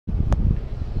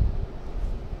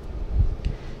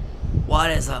What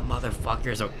is up,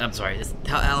 motherfuckers? Oh, I'm sorry.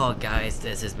 Hello, guys.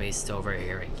 This is me, Stover,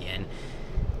 here again.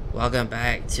 Welcome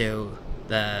back to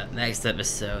the next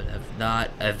episode of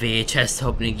not a VHS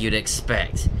opening you'd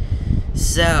expect.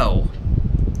 So,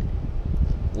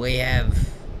 we have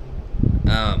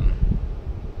a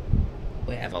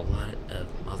lot of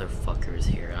motherfuckers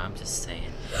here. I'm just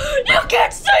saying. You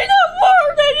can't say that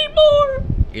word anymore.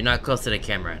 You're not close to the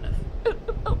camera enough. You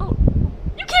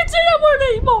can't say that word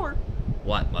anymore.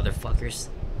 What, motherfuckers?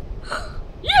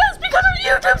 Yes, because of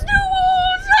YouTube's new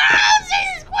rules! Ah,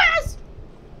 Jesus Christ!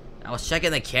 I was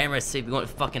checking the camera to see if you want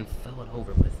to fucking fill it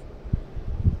over with.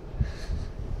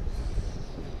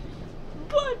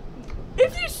 But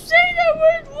if you say that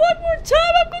word one more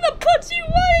time, I'm gonna punch you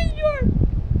right in your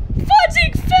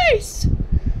fudging face!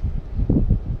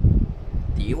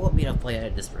 Do you want me to play out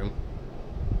of this room?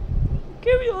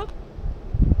 Carry on.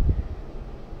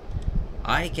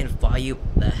 I can fly you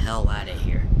the hell out of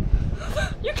here.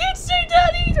 You can't say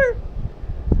that either!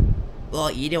 Well,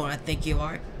 you know what I think you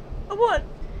are? What?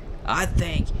 I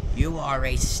think you are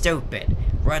a stupid,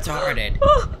 retarded,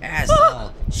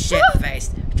 asshole,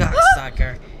 shit-faced,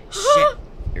 cocksucker,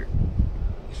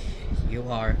 You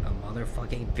are a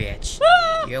motherfucking bitch.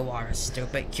 You are a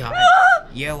stupid cunt.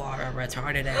 You are a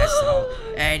retarded asshole.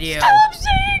 And you... Stop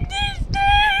saying these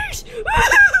things!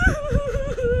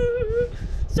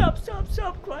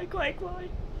 Stop, cry.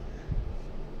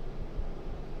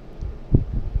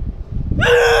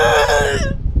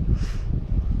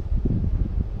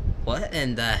 What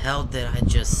in the hell did I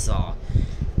just saw?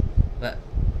 But,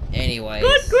 anyways...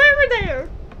 Good grammar there!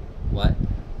 What?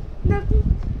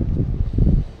 Nothing.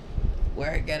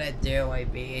 We're gonna do a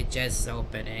VHS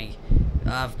opening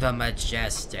of The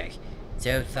Majestic.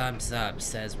 2 thumbs up,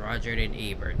 says Roger and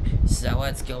Ebert. So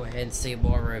let's go ahead and see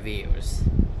more reviews.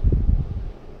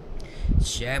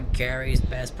 Jim Carrey's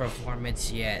best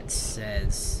performance yet,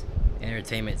 says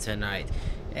Entertainment Tonight.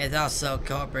 It's also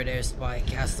co-produced by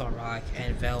Castle Rock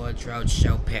and Village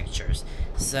Roadshow Pictures.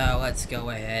 So let's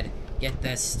go ahead, get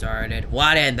this started.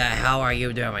 What in the hell are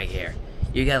you doing here?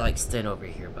 You gotta like stand over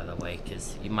here, by the way,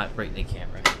 because you might break the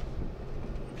camera.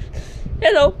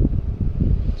 Hello.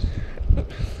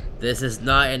 This is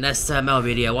not an SML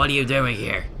video. What are you doing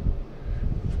here?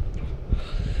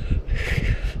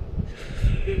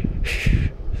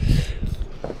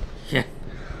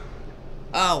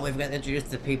 Oh, we've got to introduce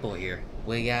the people here.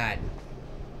 We got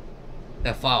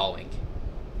the following.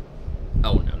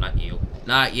 Oh no, not you.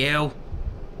 Not you.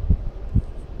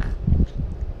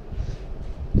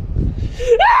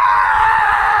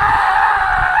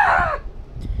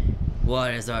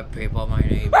 What is up, people? My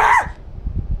name is...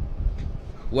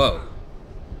 Whoa.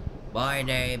 My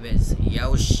name is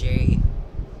Yoshi.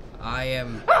 I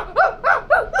am...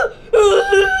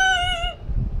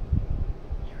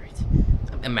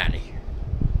 I'm out of here.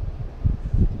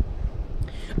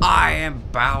 I am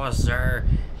Bowser,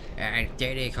 and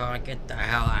Diddy Kong, get the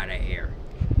hell out of here.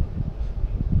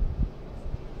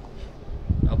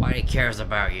 Nobody cares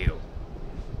about you.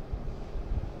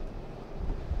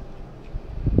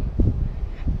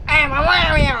 I'm a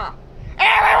Mario!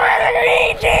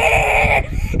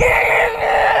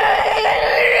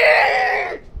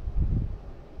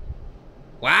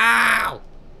 Wow!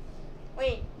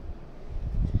 Wait.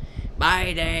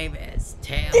 My name is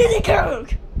Tails. Diddy Kong!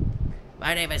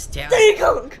 My name is Tails. Diddy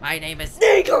Kong! My name is...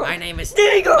 Diddy Kong! My name is...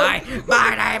 Diddy Kong!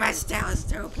 My name is Tails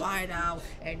 2.0,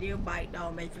 and you might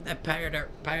know me from the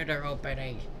Predator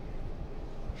opening.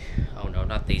 Oh no,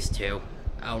 not these two.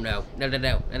 Oh no. No.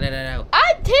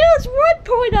 I'm Tails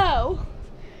 1.0!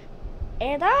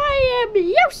 And I am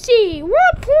Yoshi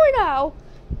 1.0!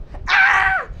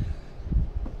 Ah!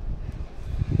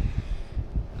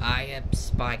 I am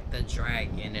Spike the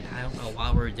Dragon, and I don't know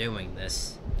why we're doing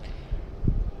this.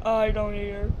 I don't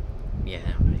either. Yeah,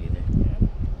 I don't know either.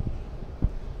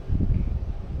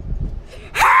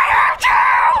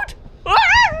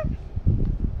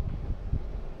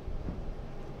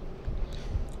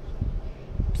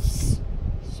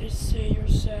 Just say you're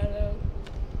sad out.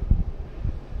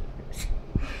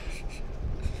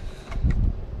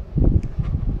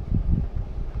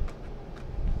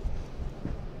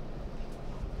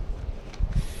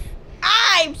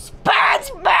 I'm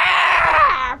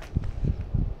SpongeBob!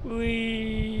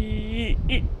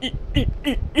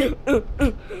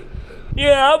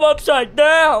 Yeah, I'm upside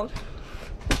down.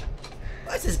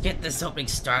 Let's just get this opening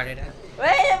started.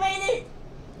 Wait a minute!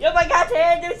 You forgot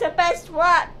to introduce the best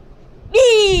one!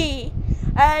 Me!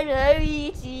 I'm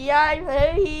Luigi, I'm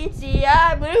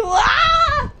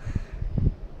ah!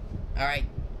 Alright.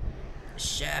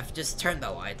 Chef, just turn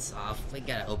the lights off. We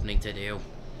got an opening to do.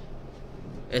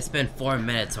 It's been 4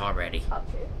 minutes already.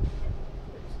 Okay.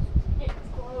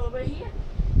 Over here.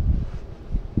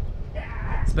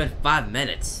 It's been 5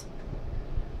 minutes.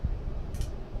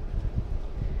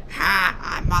 Ha!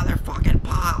 I'm motherfucking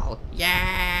Paul!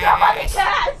 Yeah! Nobody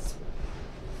cares!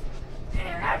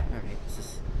 Alright,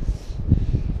 this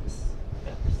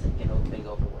get the whole thing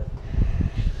over with.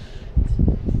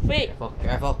 Wait. Careful,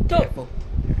 careful, Go. careful.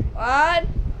 1,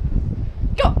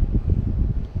 go!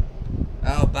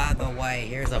 Oh, by the way,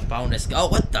 here's a bonus. Oh,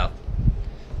 what the?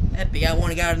 FBI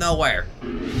wanna get out of nowhere.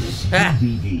 Ha!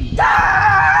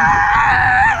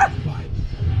 Ah!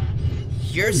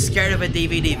 You're scared of a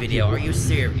DVD video, are you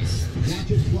serious?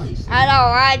 I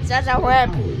know, right? That's a whip.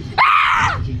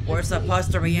 Ah! We're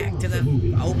supposed to react to the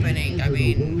opening, I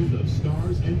mean...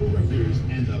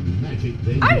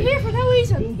 I'm here for no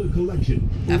reason.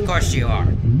 Of course you are.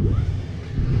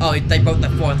 Oh, they broke the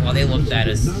fourth wall, they looked at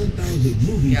us.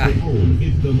 Yeah.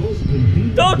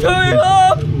 Don't turn it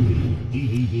off!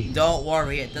 Don't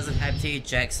worry, it doesn't have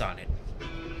THX on it.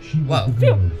 Whoa.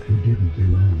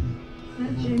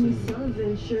 That Jamie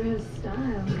Sullivan sure has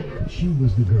style. She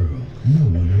was the girl no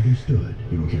one understood.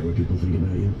 You don't care what people think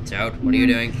about you? Toad, what are you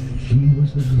doing? She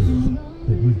was the girl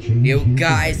that would change You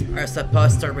guys are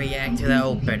supposed to react to the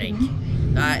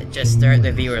opening. Not just stare at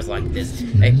the viewers like this.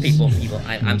 Hey, people,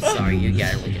 I'm sorry, you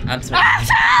gotta look at I'm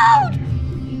sorry.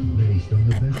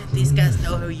 These guys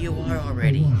know who you are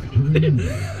already. I'm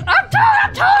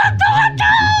told!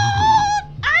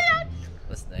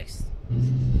 What's next?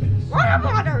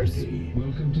 Waters!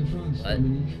 Welcome to France, What?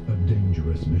 Dominique. A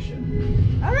dangerous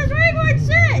mission. I was ready for it, A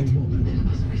sit! woman. There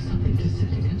must be something to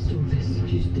set against all this.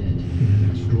 She's dead. In an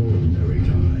extraordinary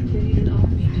time. They need an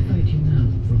army to fight you now.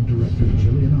 From director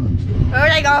Gillian Armstrong. Who are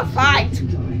they gonna fight?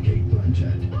 Starring Kate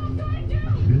Blanchett.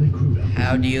 Billy Crudup.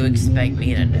 How do you expect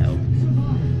me to know?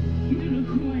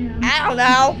 I don't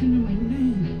know.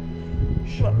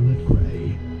 Charlotte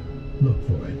Gray. Look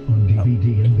for it on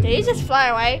DVD and Did he video. just fly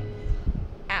away?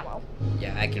 Ammo.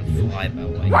 Yeah, I can fly, by the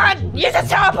way. Run! Use the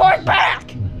teleport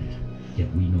back!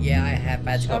 Yeah, I have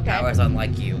magical Okay. powers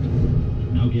unlike you.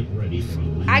 Now get ready for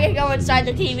I can go inside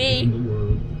the TV.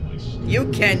 You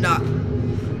cannot.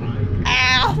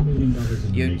 Ow!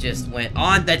 You just went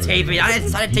on the TV. I didn't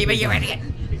sign the TV, you idiot.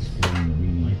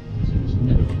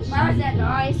 What was that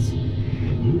noise?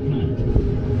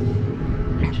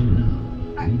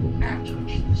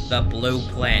 The blue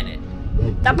planet.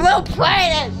 The blue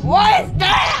planet! What is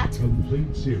that?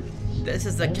 Complete series. This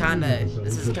is the kind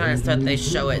of stuff they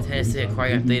show at Tennessee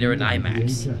Aquarium Theater and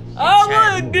IMAX. I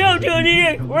wanna go to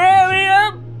the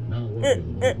aquarium!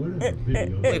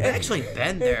 We've actually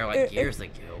been there like years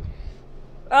ago.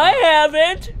 I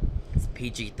haven't. It's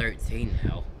PG-13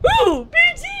 now. Ooh,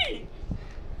 PG!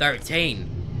 13.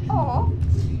 Oh.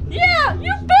 Yeah,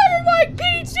 you better like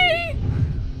PG!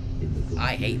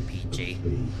 I hate PG.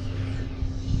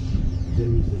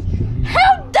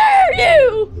 How dare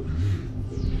you!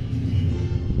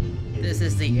 This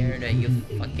is the internet, you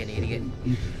fucking idiot.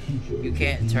 You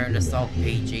can't turn this off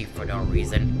PG for no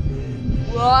reason.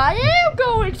 Well, I am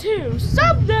going to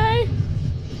someday.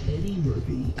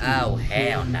 Oh,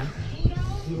 hell no.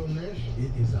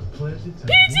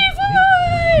 PG for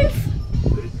life!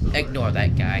 Ignore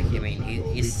that guy. I mean,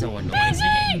 he's so annoying.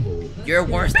 PG! You're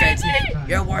worse than PG!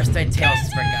 Tails,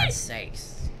 for God's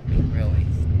sakes. I mean, really.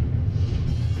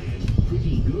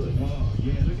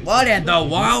 What in the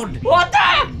world? What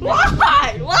the?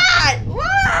 Why?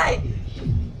 Why?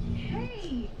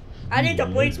 Hey! I need to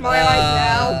bleach my eyes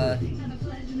now. Have a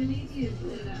pleasure to meet you.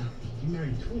 You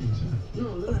married twins, huh?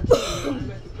 No, they're not twins. I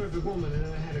met the perfect woman and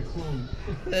then I had a clone.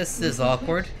 This is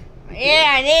awkward.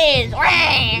 Yeah, it is.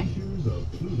 Wah!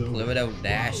 Pluto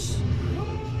Dash.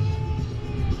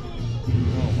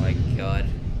 Oh my god.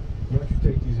 Why don't you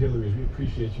take these Hillarys? We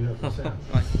appreciate you helping us Oh out.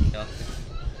 my god.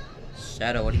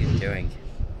 Shadow, what are you doing?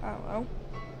 I don't know.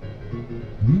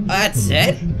 That's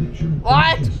it?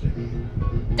 What?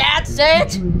 That's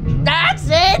it? That's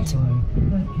it?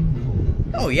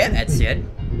 Oh yeah, that's it.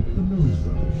 The Mills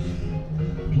Brothers.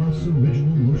 Plus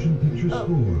original motion picture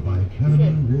score by Academy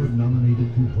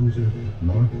Award-nominated composer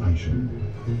Mark Isham.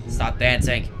 Stop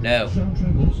dancing. No,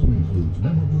 Soundtrack also includes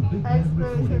memorable big band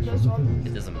recordings from the film.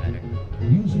 it doesn't matter.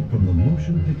 Music from the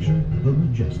motion picture The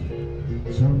Majestic.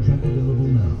 Soundtrack available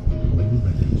now on Hollywood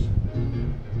Records.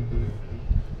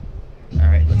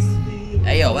 Alright, let's...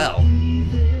 AOL.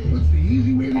 What's the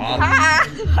easy way to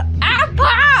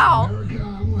Pow!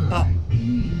 Oh,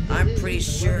 I'm pretty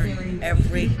sure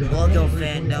every Logo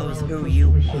fan knows who you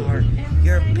are.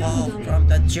 You're Paul from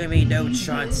the Jimmy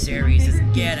Neutron series. Just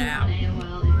get out.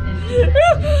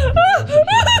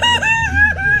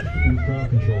 With crowd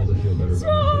controls, I feel better about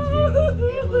my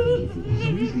kids. So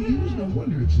easy to use, no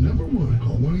wonder it's #1.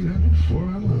 Call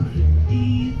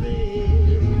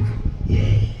 1-800-4-ONLINE.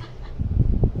 Yeah.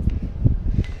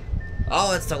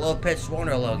 Oh, it's the low-pitched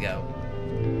Warner logo.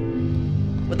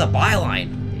 With a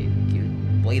byline. You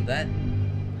believe that?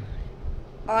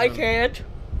 I can't.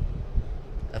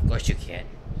 Of course you can.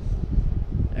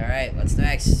 Alright, what's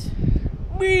next?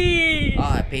 Wee!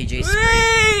 Ah, PG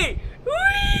screen.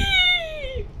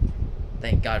 Wee!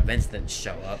 Thank God Vince didn't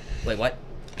show up. Wait, what?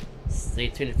 Stay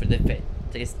tuned for the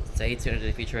stay tuned to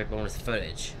the future bonus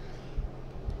footage.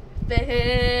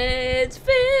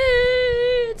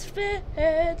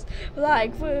 Fits,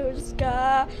 like where the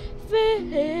sky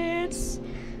fits.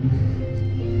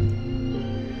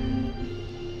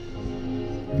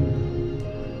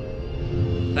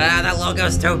 Ah, that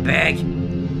logo's too big.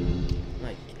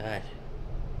 My God.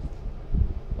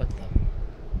 What the?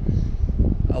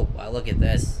 Oh, wow, look at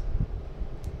this.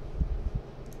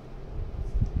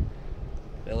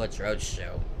 Village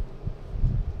Roadshow.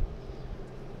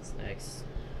 What's next?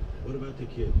 What about the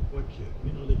kid? What kid?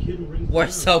 You know, the kid who rings. We're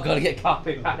so gonna get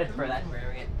copyrighted for that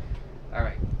variant.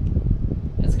 Alright.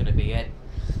 That's gonna be it.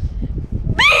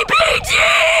 BPG!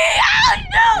 Oh,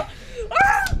 no!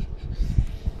 Ah!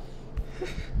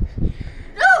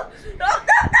 No! No!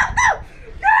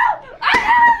 I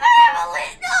have a family!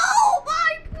 No!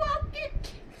 My fucking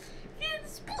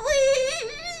kids,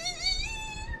 please!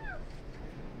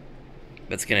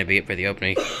 That's gonna be it for the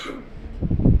opening.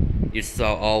 You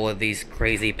saw all of these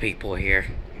crazy people here.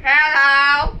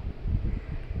 Hello!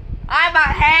 I'm a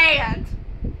hand!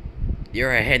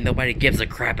 You're a head nobody gives a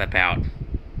crap about.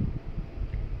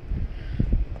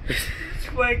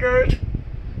 Triggered.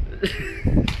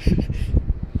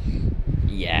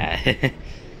 Yeah.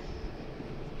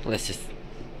 We're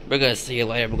gonna see you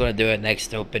later. We're gonna do a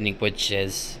next opening, which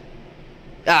is...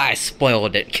 I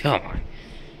spoiled it. Come on.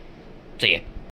 See ya.